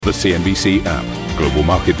The CNBC app. Global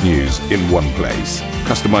market news in one place.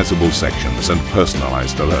 Customizable sections and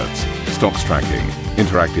personalized alerts. Stocks tracking,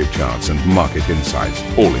 interactive charts and market insights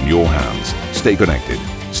all in your hands. Stay connected.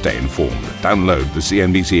 Stay informed. Download the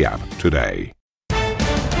CNBC app today.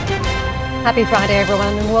 Happy Friday,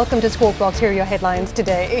 everyone, and welcome to Squawk Box. Here are your headlines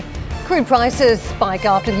today. Crude prices spike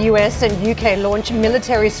after the US and UK launch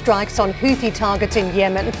military strikes on Houthi targets in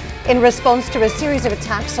Yemen in response to a series of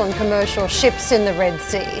attacks on commercial ships in the Red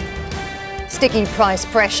Sea. Sticky price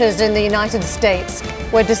pressures in the United States,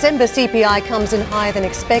 where December CPI comes in higher than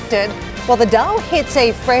expected, while the Dow hits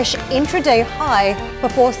a fresh intraday high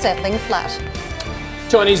before settling flat.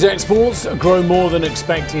 Chinese exports grow more than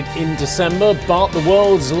expected in December, but the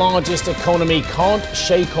world's largest economy can't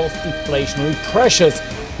shake off deflationary pressures,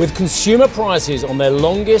 with consumer prices on their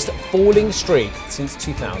longest falling streak since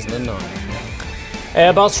 2009.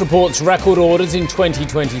 Airbus reports record orders in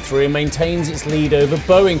 2023 and maintains its lead over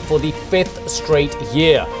Boeing for the fifth straight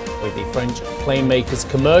year, with the French plane maker's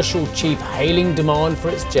commercial chief hailing demand for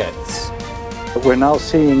its jets. We're now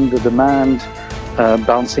seeing the demand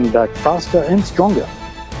bouncing back faster and stronger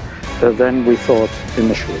than we thought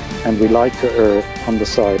initially, and we like to err on the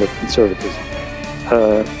side of conservatism.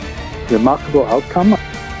 Remarkable outcome.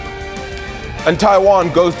 And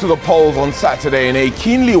Taiwan goes to the polls on Saturday in a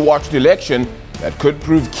keenly watched election that could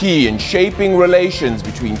prove key in shaping relations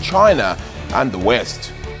between China and the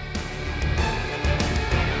West.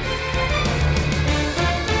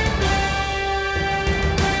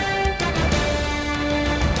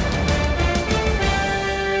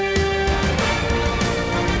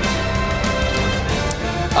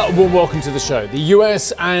 Well, welcome to the show. The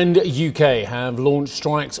US and UK have launched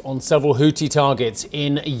strikes on several Houthi targets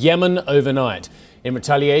in Yemen overnight in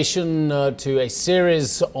retaliation to a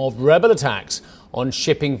series of rebel attacks on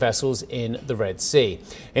shipping vessels in the Red Sea.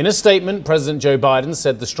 In a statement, President Joe Biden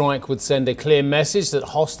said the strike would send a clear message that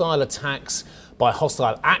hostile attacks by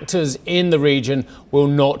hostile actors in the region will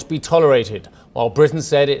not be tolerated, while Britain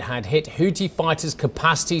said it had hit Houthi fighters'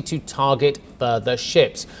 capacity to target further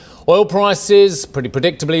ships. Oil prices, pretty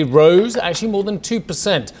predictably, rose actually more than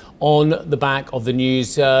 2% on the back of the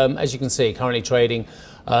news. As you can see, currently trading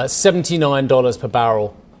 $79 per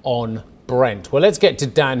barrel on Brent. Well, let's get to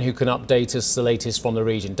Dan, who can update us the latest from the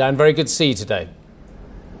region. Dan, very good to see you today.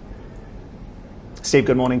 Steve,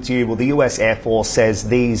 good morning to you. Well, the US Air Force says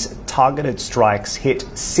these targeted strikes hit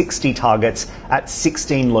 60 targets at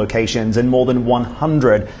 16 locations, and more than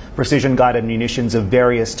 100 precision-guided munitions of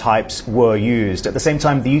various types were used. At the same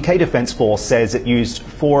time, the UK Defence Force says it used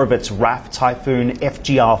 4 of its RAF Typhoon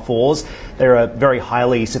FGR-4s. They're a very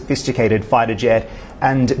highly sophisticated fighter jet,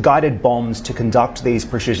 and guided bombs to conduct these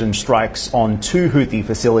precision strikes on 2 Houthi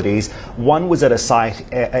facilities. One was at a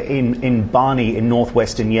site in Bani in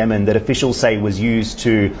northwestern Yemen that officials say was used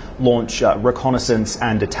to launch reconnaissance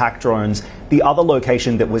and attack drones. The other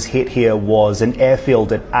location that was hit here was an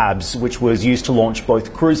airfield at Abs, which was used to launch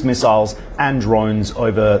both cruise missiles and drones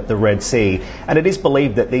over the Red Sea. And it is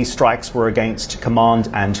believed that these strikes were against command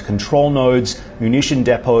and control nodes, munition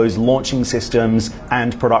depots, launching systems,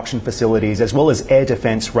 and production facilities, as well as air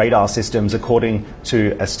defense radar systems, according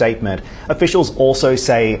to a statement. Officials also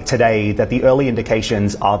say today that the early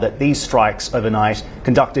indications are that these strikes overnight,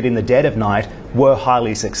 conducted in the dead of night, were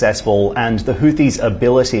highly successful, and the Houthis'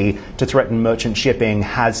 ability to threaten merchant shipping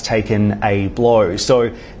has taken a blow. So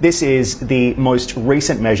this is the most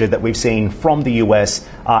recent measure that we've seen from the US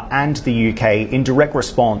and the UK in direct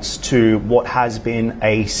response to what has been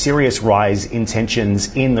a serious rise in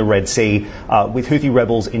tensions in the Red Sea, with Houthi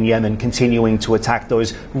rebels in Yemen continuing to attack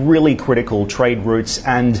those really critical trade routes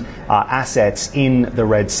and assets in the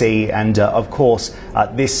Red Sea. And of course,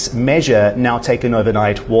 this measure, now taken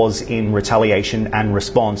overnight, was in retaliation and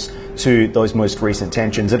response to those most recent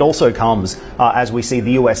tensions. It also comes as we see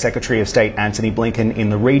the US Secretary of State Antony Blinken in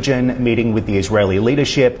the region, meeting with the Israeli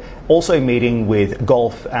leadership, also meeting with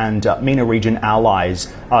Gulf and MENA region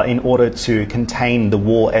allies in order to contain the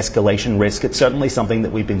war escalation risk. It's certainly something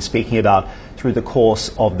that we've been speaking about through the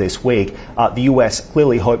course of this week. The US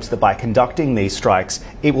clearly hopes that by conducting these strikes,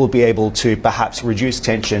 it will be able to perhaps reduce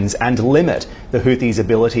tensions and limit the Houthis'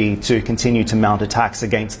 ability to continue to mount attacks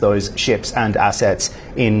against those ships and assets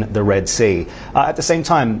in the Red Sea. At the same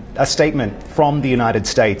time, a statement from the United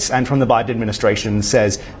States and from the Biden administration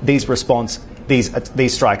says these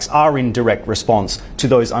these strikes are in direct response to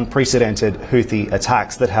those unprecedented Houthi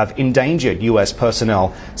attacks that have endangered US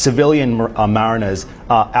personnel, civilian mariners,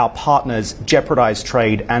 our partners, jeopardized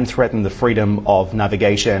trade and threatened the freedom of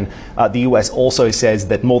navigation. The US also says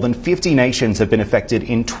that more than 50 nations have been affected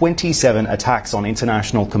in 27 attacks on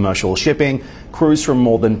international commercial shipping. Crews from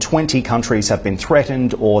more than 20 countries have been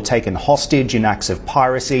threatened or taken hostage in acts of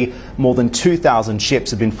piracy. More than 2,000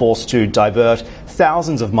 ships have been forced to divert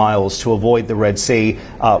thousands of miles to avoid the Red Sea,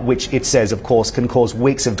 which it says, of course, can cause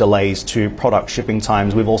weeks of delays to product shipping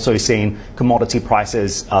times. We've also seen commodity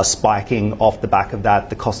prices spiking off the back of that.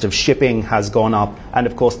 The cost of shipping has gone up, and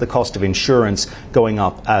of course the cost of insurance going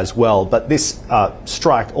up as well. But this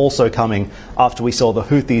strike also coming after we saw the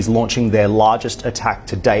Houthis launching their largest attack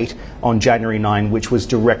to date on January 9, which was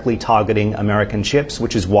directly targeting American ships,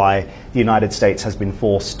 which is why the United States has been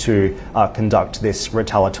forced to conduct this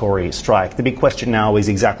retaliatory strike. The big question now is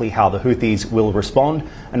exactly how the Houthis will respond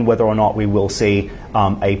and whether or not we will see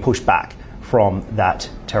a pushback from that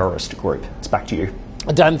terrorist group. It's back to you.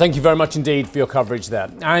 Dan, thank you very much indeed for your coverage there.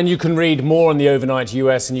 And you can read more on the overnight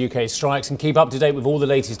US and UK strikes and keep up to date with all the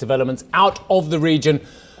latest developments out of the region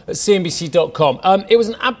at CNBC.com. It was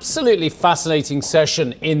an absolutely fascinating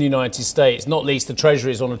session in the United States, not least the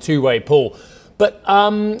Treasury is on a two-way pull. But,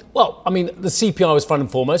 the CPI was front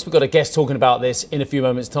and foremost. We've got a guest talking about this in a few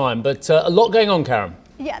moments' time. But a lot going on, Karen.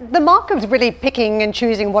 Yeah, the market was really picking and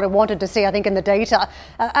choosing what it wanted to see, I think, in the data.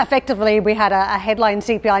 Effectively, we had a headline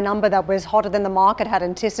CPI number that was hotter than the market had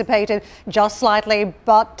anticipated, just slightly.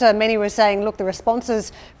 But many were saying, look, the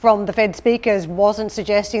responses from the Fed speakers wasn't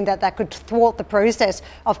suggesting that that could thwart the process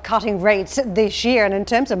of cutting rates this year. And in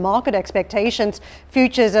terms of market expectations,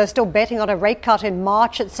 futures are still betting on a rate cut in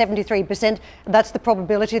March at 73%. That's the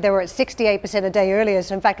probability. They were at 68% a day earlier.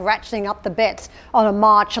 So, in fact, ratcheting up the bets on a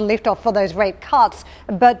March liftoff for those rate cuts.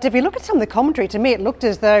 But if you look at some of the commentary, to me, it looked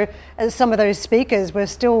as though some of those speakers were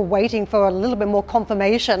still waiting for a little bit more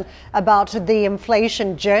confirmation about the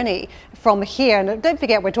inflation journey from here. And don't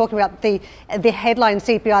forget, we're talking about the headline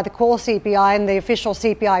CPI, the core CPI, and the official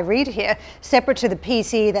CPI read here, separate to the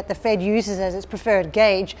PCE that the Fed uses as its preferred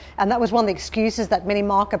gauge. And that was one of the excuses that many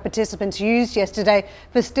market participants used yesterday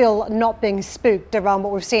for still not being spooked around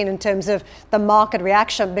what we've seen in terms of the market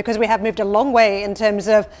reaction, because we have moved a long way in terms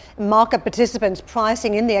of market participants pricing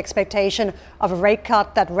in the expectation of a rate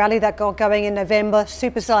cut. That rally that got going in November,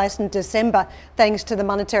 supersized in December, thanks to the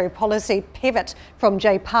monetary policy pivot from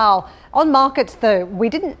Jay Powell. On markets, though, we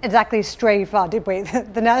didn't exactly stray far, did we?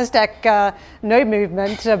 The Nasdaq, no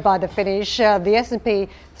movement by the finish. The S&P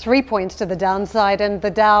 3 points to the downside, and the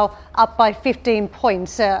Dow up by 15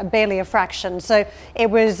 points, barely a fraction. So it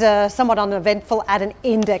was somewhat uneventful at an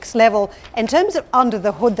index level. In terms of under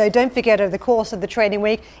the hood, though, don't forget over the course of the trading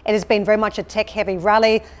week, it has been very much a tech-heavy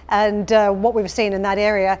rally. And what we've seen in that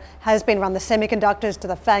area has been around the semiconductors to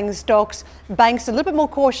the FANG stocks. Banks a little bit more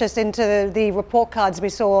cautious into the report cards we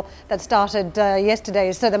saw that started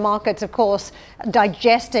yesterday. So the markets, of course,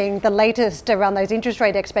 digesting the latest around those interest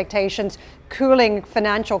rate expectations, cooling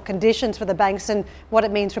financial conditions for the banks and what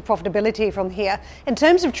it means for profitability from here. In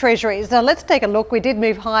terms of treasuries, let's take a look. We did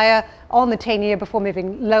move higher on the 10-year before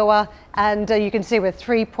moving lower, and you can see we're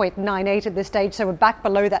 3.98 at this stage, so we're back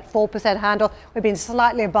below that 4% handle. We've been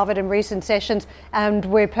slightly above it in recent sessions, and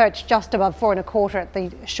we're perched just above 4.25 at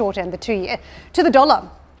the short end, the 2-year. To the dollar.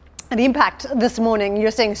 And the impact this morning,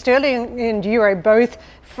 you're seeing sterling and euro both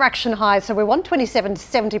fraction highs. So we're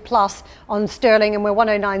 127.70 plus on sterling, and we're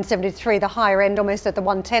 109.73, the higher end, almost at the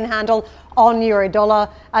 110 handle on euro dollar.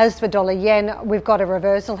 As for dollar yen, we've got a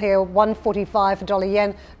reversal here, 145 for dollar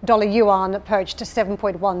yen, dollar yuan perched to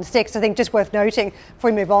 7.16. I think just worth noting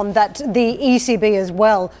before we move on that the ECB as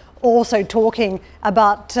well also talking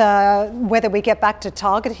about whether we get back to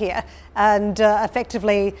target here. And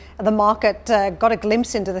effectively, the market got a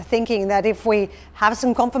glimpse into the thinking that if we have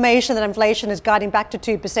some confirmation that inflation is guiding back to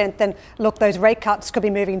 2%, then look, those rate cuts could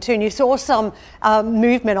be moving too. And you saw some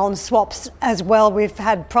movement on swaps as well. We've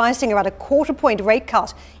had pricing around a quarter-point rate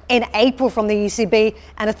cut in April from the ECB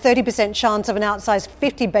and a 30% chance of an outsized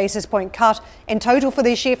 50 basis point cut. In total for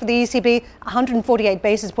this year for the ECB, 148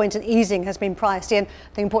 basis points in easing has been priced in.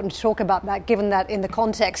 I think important to talk about that, given that in the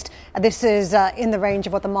context, this is in the range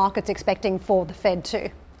of what the market's expecting for the Fed too.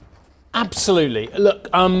 Absolutely. Look,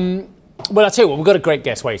 well, I'll tell you what, we've got a great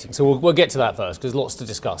guest waiting, so we'll get to that first, because lots to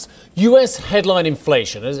discuss. US headline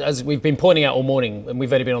inflation, as we've been pointing out all morning, and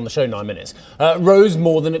we've only been on the show 9 minutes, rose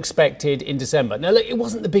more than expected in December. Now, look, it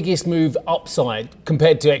wasn't the biggest move upside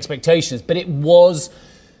compared to expectations, but it was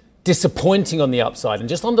disappointing on the upside, and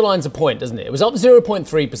just underlines a point, doesn't it? It was up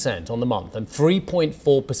 0.3% on the month and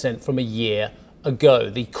 3.4% from a year ago.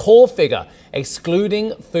 The core figure,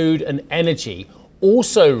 excluding food and energy,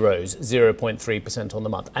 also rose 0.3% on the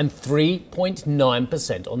month and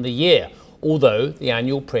 3.9% on the year, although the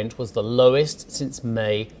annual print was the lowest since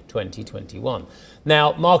May 2021.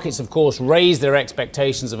 Now, markets, of course, raised their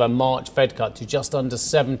expectations of a March Fed cut to just under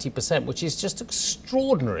 70%, which is just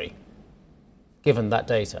extraordinary, given that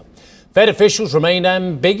data. Fed officials remained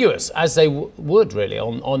ambiguous, as they would really,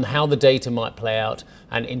 on how the data might play out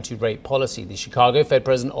and into rate policy. The Chicago Fed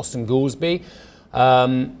President Austin Goolsbee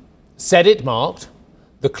said it marked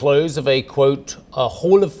the close of a, quote, a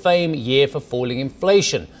Hall of Fame year for falling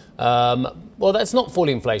inflation. Well, that's not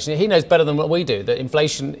falling inflation. He knows better than what we do that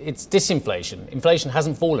inflation, it's disinflation. Inflation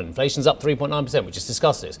hasn't fallen. Inflation's up 3.9%. We just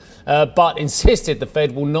discussed this. But insisted the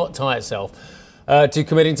Fed will not tie itself to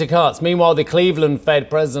committing to cuts. Meanwhile, the Cleveland Fed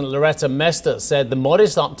President Loretta Mester said the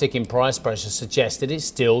modest uptick in price pressure suggested it's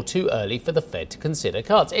still too early for the Fed to consider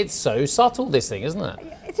cuts. It's so subtle, this thing, isn't it?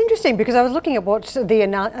 It's interesting because I was looking at what the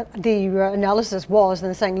analysis was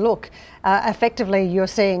and saying, look, effectively you're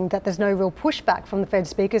seeing that there's no real pushback from the Fed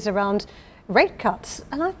speakers around rate cuts.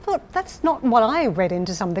 And I thought that's not what I read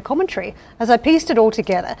into some of the commentary. As I pieced it all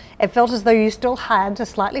together, it felt as though you still had a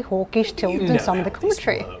slightly hawkish tilt in some of the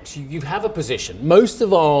commentary. You have a position. Most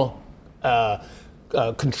of our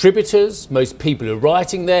contributors, most people who are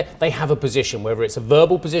writing there, they have a position, whether it's a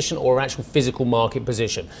verbal position or an actual physical market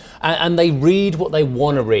position. And they read what they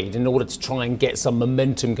want to read in order to try and get some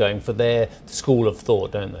momentum going for their school of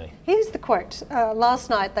thought, don't they? Here's the quote. Last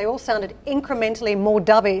night, they all sounded incrementally more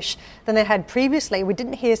dovish than they had previously. We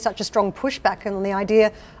didn't hear such a strong pushback on the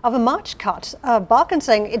idea of a March cut. Barkin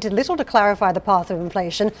saying it did little to clarify the path of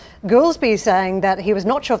inflation. Goolsbee saying that he was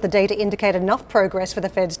not sure if the data indicated enough progress for the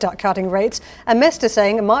Fed to start cutting rates. And Mester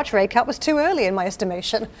saying a March rate cut was too early in my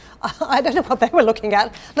estimation. I don't know what they were looking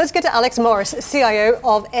at. Let's get to Alex Morris, CIO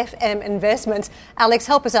of FM Investments. Alex,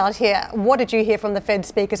 help us out here. What did you hear from the Fed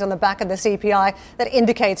speakers on the back of the CPI that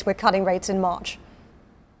indicates we're cutting rates in March?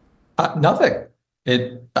 Nothing.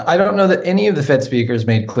 I don't know that any of the Fed speakers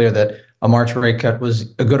made clear that a March rate cut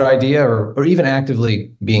was a good idea or even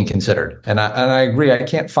actively being considered. And I agree. I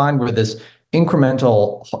can't find where this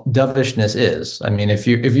incremental dovishness is. I mean, if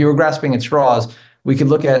you were grasping at straws, we could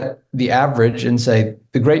look at the average and say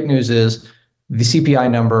the great news is the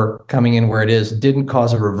CPI number coming in where it is didn't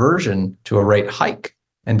cause a reversion to a rate hike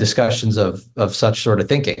and discussions of such sort of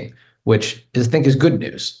thinking, which I think is good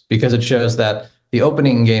news because it shows that the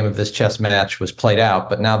opening game of this chess match was played out,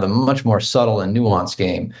 but now the much more subtle and nuanced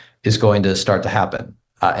game is going to start to happen.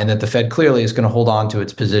 And that the Fed clearly is going to hold on to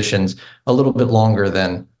its positions a little bit longer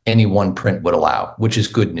than any one print would allow, which is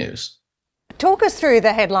good news. Talk us through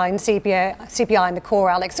the headline CPI and the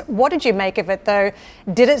core, Alex. What did you make of it, though?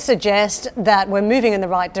 Did it suggest that we're moving in the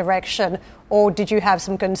right direction, or did you have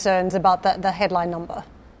some concerns about the headline number?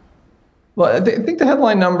 Well, I think the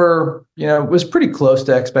headline number, was pretty close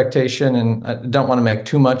to expectation, and I don't want to make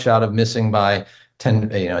too much out of missing by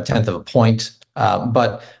a tenth of a point.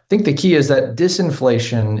 But I think the key is that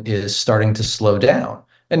disinflation is starting to slow down.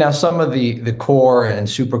 And now some of the core and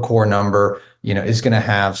super core number, is going to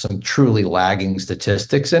have some truly lagging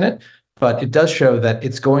statistics in it. But it does show that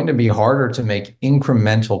it's going to be harder to make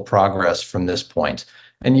incremental progress from this point.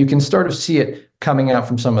 And you can sort of see it coming out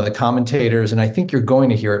from some of the commentators. And I think you're going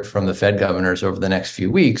to hear it from the Fed governors over the next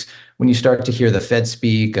few weeks when you start to hear the Fed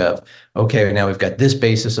speak of, okay, now we've got this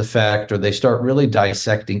basis effect, or they start really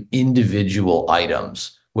dissecting individual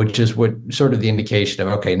items, which is what sort of the indication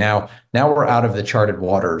of, okay, now we're out of the charted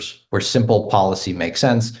waters where simple policy makes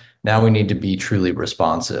sense. Now we need to be truly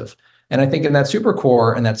responsive. And I think in that super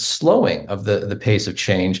core and that slowing of the pace of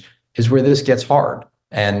change is where this gets hard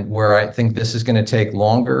and where I think this is going to take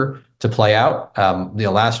longer to play out.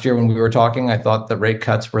 Last year when we were talking, I thought the rate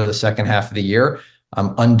cuts were the second half of the year. I'm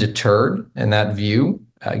undeterred in that view,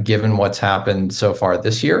 given what's happened so far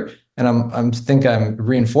this year. And I'm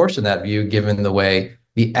reinforcing that view given the way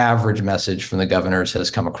the average message from the governors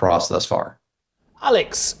has come across thus far.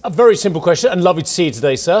 Alex, a very simple question, and lovely to see you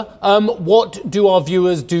today, sir. What do our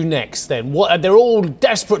viewers do next then? They're all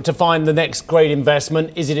desperate to find the next great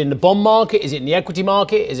investment. Is it in the bond market? Is it in the equity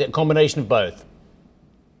market? Is it a combination of both?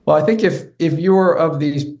 Well, I think if you're of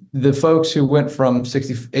the folks who went from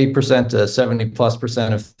 68% to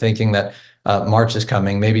 70+% of thinking that March is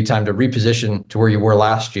coming, maybe time to reposition to where you were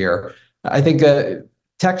last year. I think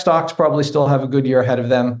tech stocks probably still have a good year ahead of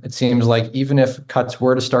them. It seems like even if cuts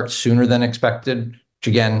were to start sooner than expected, which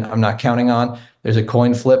again, I'm not counting on, there's a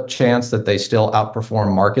coin flip chance that they still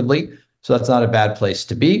outperform markedly. So that's not a bad place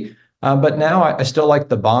to be. But now I still like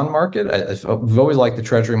the bond market. We've always liked the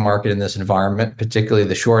treasury market in this environment, particularly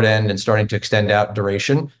the short end and starting to extend out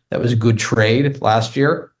duration. That was a good trade last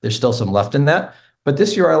year. There's still some left in that. But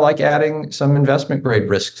this year, I like adding some investment grade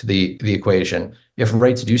risk to the equation. If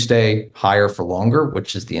rates do stay higher for longer,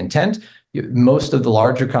 which is the intent, most of the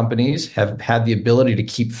larger companies have had the ability to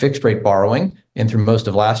keep fixed rate borrowing in through most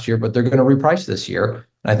of last year, but they're going to reprice this year.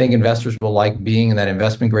 And I think investors will like being in that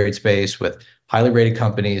investment grade space with highly rated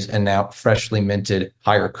companies and now freshly minted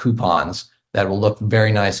higher coupons that will look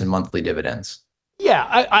very nice in monthly dividends.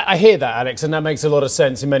 Yeah, I hear that, Alex, and that makes a lot of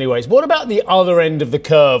sense in many ways. What about the other end of the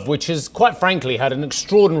curve, which has, quite frankly, had an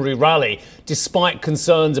extraordinary rally despite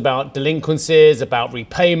concerns about delinquencies, about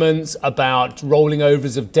repayments, about rolling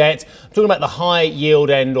overs of debt? I'm talking about the high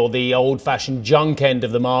yield end or the old-fashioned junk end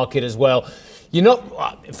of the market as well. You're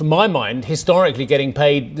not, from my mind, historically getting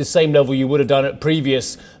paid the same level you would have done at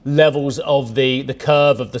previous levels of the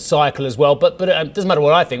curve of the cycle as well. But it doesn't matter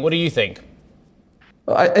what I think. What do you think?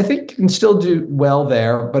 I think you can still do well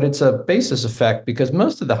there, but it's a basis effect because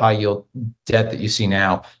most of the high yield debt that you see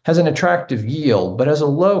now has an attractive yield, but has a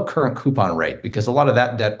low current coupon rate because a lot of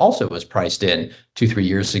that debt also was priced in 2-3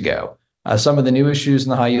 years ago. Some of the new issues in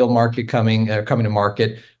the high yield market coming to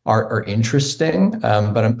market are interesting,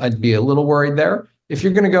 but I'd be a little worried there. If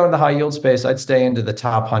you're going to go in the high yield space, I'd stay into the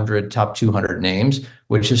top 100, top 200 names,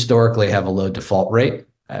 which historically have a low default rate.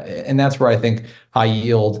 And that's where I think high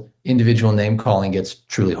yield individual name calling gets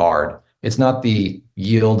truly hard. It's not the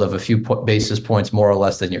yield of a few basis points more or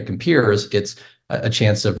less than your peers. It's a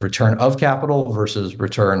chance of return of capital versus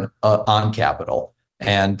return on capital.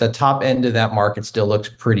 And the top end of that market still looks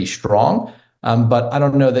pretty strong. But I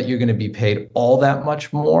don't know that you're going to be paid all that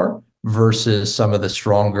much more versus some of the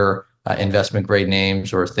stronger investment grade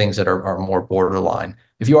names or things that are more borderline.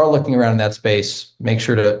 If you are looking around in that space, make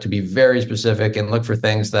sure to be very specific and look for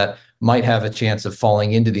things that might have a chance of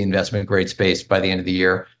falling into the investment grade space by the end of the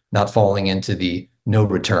year, not falling into the no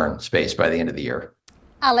return space by the end of the year.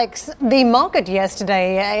 Alex, the market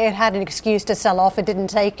yesterday, it had an excuse to sell off. It didn't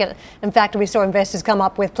take it. In fact, we saw investors come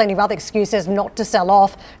up with plenty of other excuses not to sell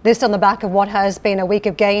off. This on the back of what has been a week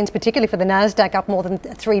of gains, particularly for the Nasdaq, up more than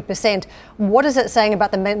 3%. What is it saying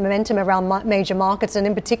about the momentum around major markets and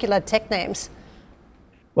in particular tech names?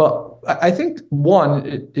 Well, I think,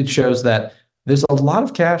 one, it shows that there's a lot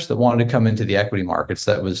of cash that wanted to come into the equity markets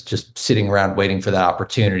that was just sitting around waiting for that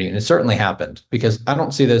opportunity. And it certainly happened because I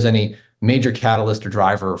don't see there's any major catalyst or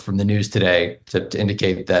driver from the news today to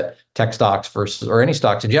indicate that tech stocks versus, or any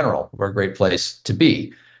stocks in general, were a great place to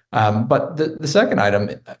be. But the second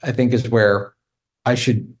item, I think, is where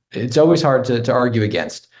it's always hard to argue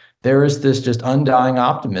against. There is this just undying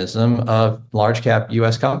optimism of large cap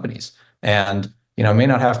US companies. And I may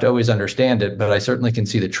not have to always understand it, but I certainly can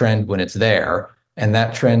see the trend when it's there. And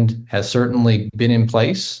that trend has certainly been in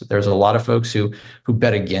place. There's a lot of folks who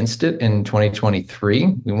bet against it in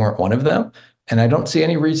 2023. We weren't one of them. And I don't see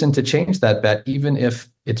any reason to change that bet, even if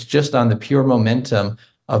it's just on the pure momentum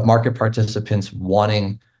of market participants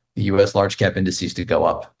wanting the US large cap indices to go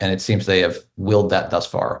up. And it seems they have willed that thus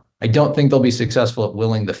far. I don't think they'll be successful at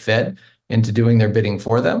willing the Fed into doing their bidding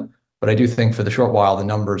for them. But I do think for the short while, the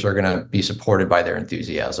numbers are going to be supported by their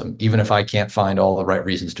enthusiasm, even if I can't find all the right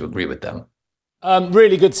reasons to agree with them.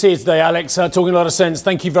 Really good to see you today, Alex. Talking a lot of sense.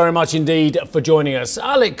 Thank you very much indeed for joining us.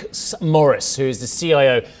 Alex Morris, who is the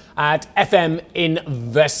CIO at FM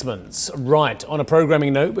Investments. Right, on a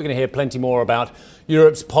programming note, we're going to hear plenty more about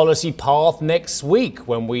Europe's policy path next week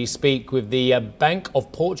when we speak with the Bank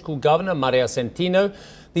of Portugal Governor, Maria Centeno,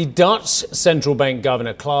 the Dutch Central Bank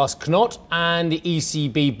Governor, Klaas Knot, and the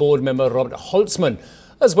ECB board member, Robert Holtzmann,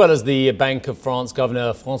 as well as the Bank of France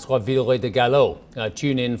Governor, François Villeroy de Galhau.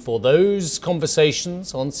 Tune in for those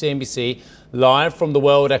conversations on CNBC, live from the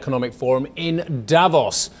World Economic Forum in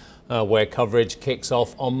Davos, where coverage kicks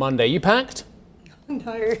off on Monday. You packed?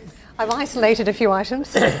 No. I've isolated a few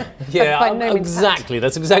items. Yeah, exactly.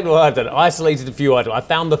 That's exactly what I've done. Isolated a few items. I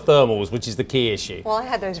found the thermals, which is the key issue. Well, I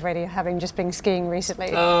had those ready, having just been skiing recently.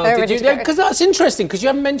 Did you? Because that's interesting, because you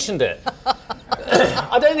haven't mentioned it.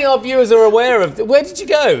 I don't think our viewers are aware of. Where did you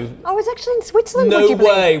go? I was actually in Switzerland. No would you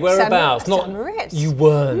way. Believe? Whereabouts? Not you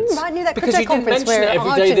weren't. I knew that because you didn't mention it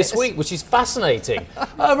every day this week, which is fascinating.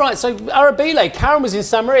 Right. So Arabile, Karen was in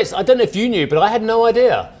St. Moritz. I don't know if you knew, but I had no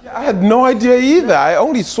idea. Yeah, I had no idea either. I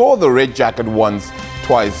only saw the red jacket once,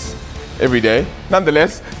 twice, every day.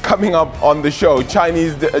 Nonetheless, coming up on the show,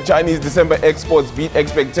 Chinese December exports beat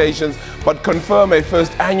expectations, but confirm a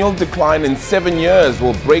first annual decline in 7 years.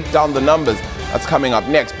 We'll break down the numbers. That's coming up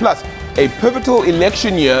next. Plus, a pivotal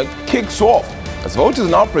election year kicks off as voters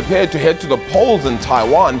now prepare to head to the polls in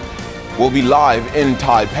Taiwan. will be live in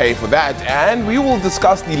Taipei for that. And we will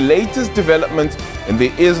discuss the latest developments in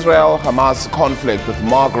the Israel-Hamas conflict with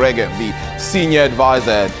Mark Regev, the senior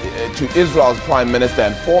advisor to Israel's Prime Minister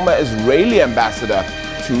and former Israeli ambassador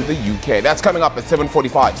to the UK. That's coming up at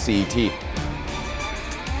 7:45 CET.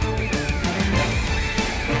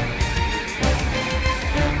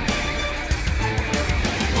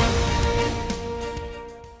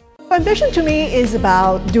 Ambition to me is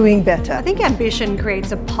about doing better. I think ambition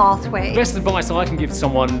creates a pathway. The best advice I can give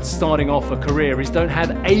someone starting off a career is don't have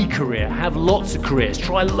a career, have lots of careers,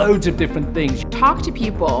 try loads of different things. Talk to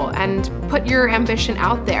people and put your ambition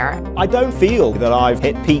out there. I don't feel that I've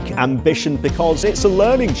hit peak ambition because it's a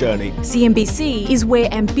learning journey. CNBC is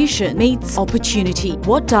where ambition meets opportunity.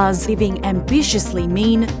 What does living ambitiously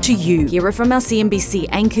mean to you? Hear it from our CNBC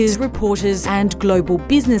anchors, reporters and global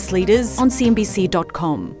business leaders on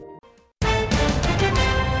CNBC.com.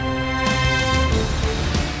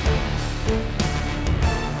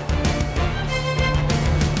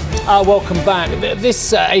 Welcome back.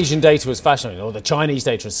 This Asian data was fascinating, or the Chinese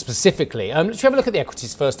data specifically. Let's have a look at the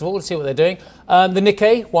equities first of all. Let's see what they're doing. The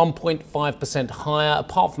Nikkei, 1.5% higher.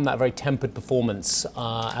 Apart from that very tempered performance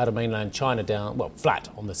out of mainland China, down, well, flat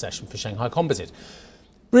on the session for Shanghai Composite.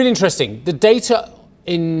 Really interesting. The data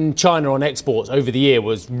in China on exports over the year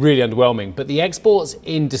was really underwhelming, but the exports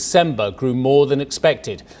in December grew more than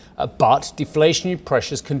expected. But deflationary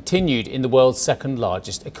pressures continued in the world's second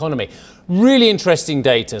largest economy. Really interesting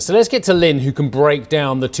data. So let's get to Lynn, who can break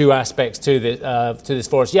down the two aspects to this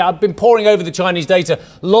for us. Yeah, I've been poring over the Chinese data.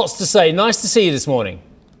 Lots to say. Nice to see you this morning.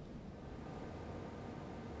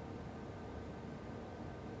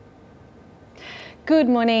 Good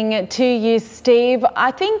morning to you, Steve.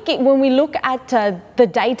 I think when we look at the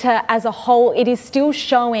data as a whole, it is still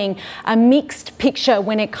showing a mixed picture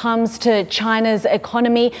when it comes to China's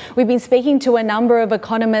economy. We've been speaking to a number of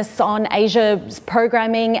economists on Asia's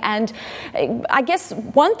programming, and I guess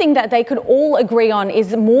one thing that they could all agree on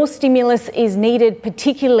is more stimulus is needed,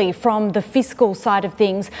 particularly from the fiscal side of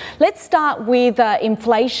things. Let's start with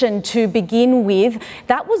inflation to begin with.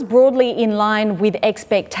 That was broadly in line with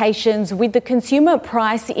expectations, with the consumer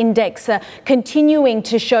price index continuing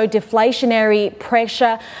to show deflationary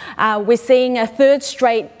pressure. We're seeing a third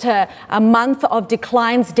straight a month of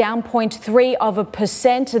declines, down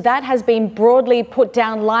 0.3%. That has been broadly put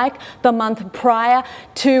down, like the month prior,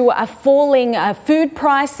 to falling food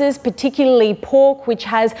prices, particularly pork, which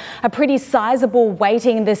has a pretty sizable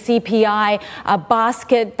weighting in the CPI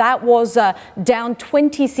basket. That was down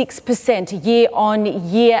 26% year on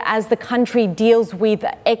year as the country deals with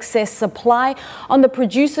excess supply. On the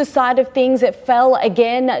producer side of things, it fell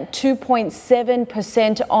again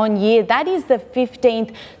 2.7% on year. That is the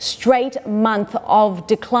 15th straight month of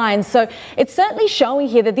decline. So it's certainly showing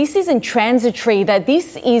here that this isn't transitory, that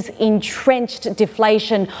this is entrenched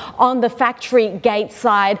deflation on the factory gate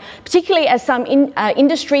side, particularly as some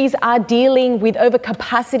industries are dealing with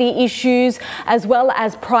overcapacity issues as well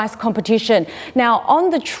as price competition. Now, on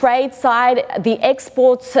the trade side, the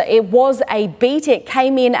exports, it was a beat. It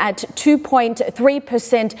came in at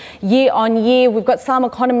 2.3% year on year. We've got some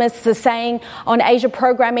economists saying on Asia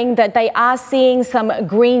programming that they are seeing some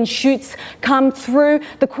green shoots come through.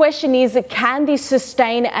 The question is, can this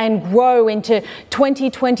sustain and grow into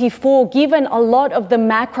 2024, given a lot of the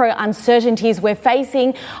macro uncertainties we're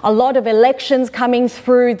facing, a lot of elections coming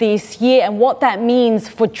through this year, and what that means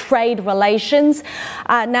for trade relations.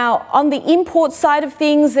 Now, on the import side of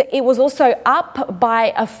things, it was also up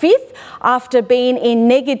by a fifth after being in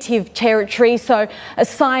negative territory. So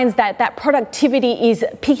signs that productivity is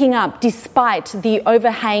picking up despite the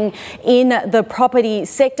overhang in the property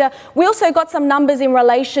sector. We also got some numbers in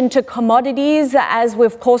relation to commodities as we,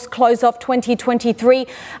 of course, close off 2023.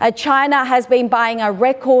 China has been buying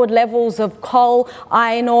record levels of coal,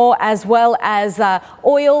 iron ore, as well as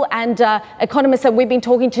oil. And economists that we've been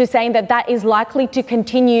talking to saying that that is likely to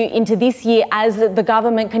continue into this year as the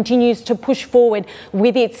government continues to push forward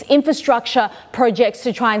with its infrastructure projects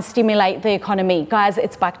to try and stimulate the economy. Guys,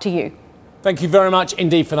 it's back to you. Thank you very much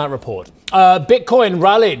indeed for that report. Bitcoin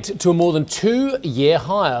rallied to a more than 2-year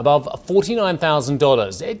high, above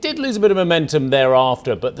 $49,000. It did lose a bit of momentum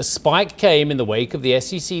thereafter, but the spike came in the wake of the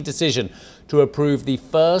SEC decision to approve the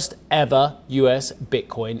first ever US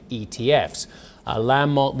Bitcoin ETFs. A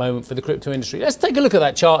landmark moment for the crypto industry. Let's take a look at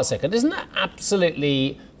that chart a second. Isn't that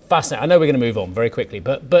absolutely fascinating. I know we're going to move on very quickly,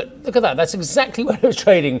 but look at that. That's exactly where it was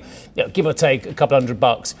trading, give or take a couple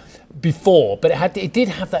 $100 before. But it did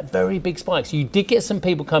have that very big spike. So you did get some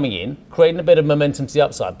people coming in, creating a bit of momentum to the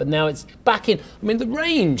upside. But now it's back in. I mean, the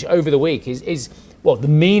range over the week is the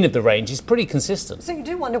mean of the range is pretty consistent. So you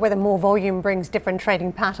do wonder whether more volume brings different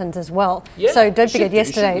trading patterns as well. Yeah, so don't forget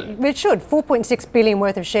yesterday, it should, 4.6 billion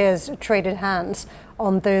worth of shares traded hands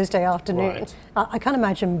on Thursday afternoon. Right. I can't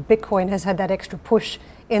imagine Bitcoin has had that extra push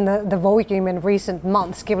in the volume in recent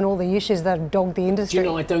months, given all the issues that have dogged the industry. Do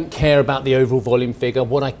you know, I don't care about the overall volume figure.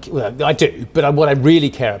 I do, but what I really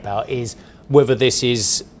care about is whether this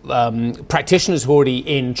is practitioners who are already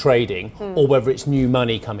in trading or whether it's new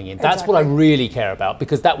money coming in. That's what I really care about,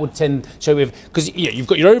 because that would tend to show because you've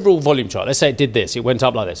got your overall volume chart. Let's say it did this, it went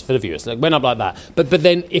up like this for the viewers, it went up like that. But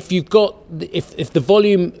then if the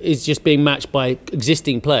volume is just being matched by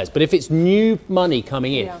existing players, but if it's new money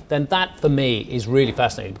coming in, then that for me is really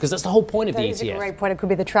fascinating, because that's the whole point of the ETF. That is a great point. It could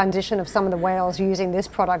be the transition of some of the whales using this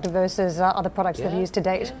product versus other products they've used to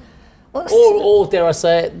date. Yeah. Or dare I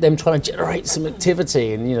say it, them trying to generate some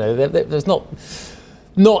activity, and there's not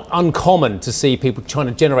uncommon to see people trying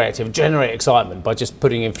to generate excitement by just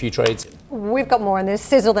putting in a few trades. We've got more on this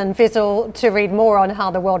sizzle and fizzle. To read more on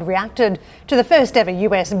how the world reacted to the first ever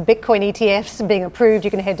US Bitcoin ETFs being approved,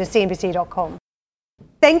 you can head to cnbc.com.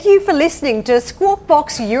 Thank you for listening to Squawk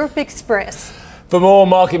Box Europe Express. For more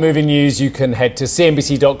market-moving news, you can head to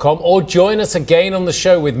cnbc.com or join us again on the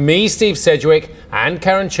show with me, Steve Sedgwick, and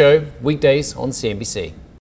Karen Cho, weekdays on CNBC.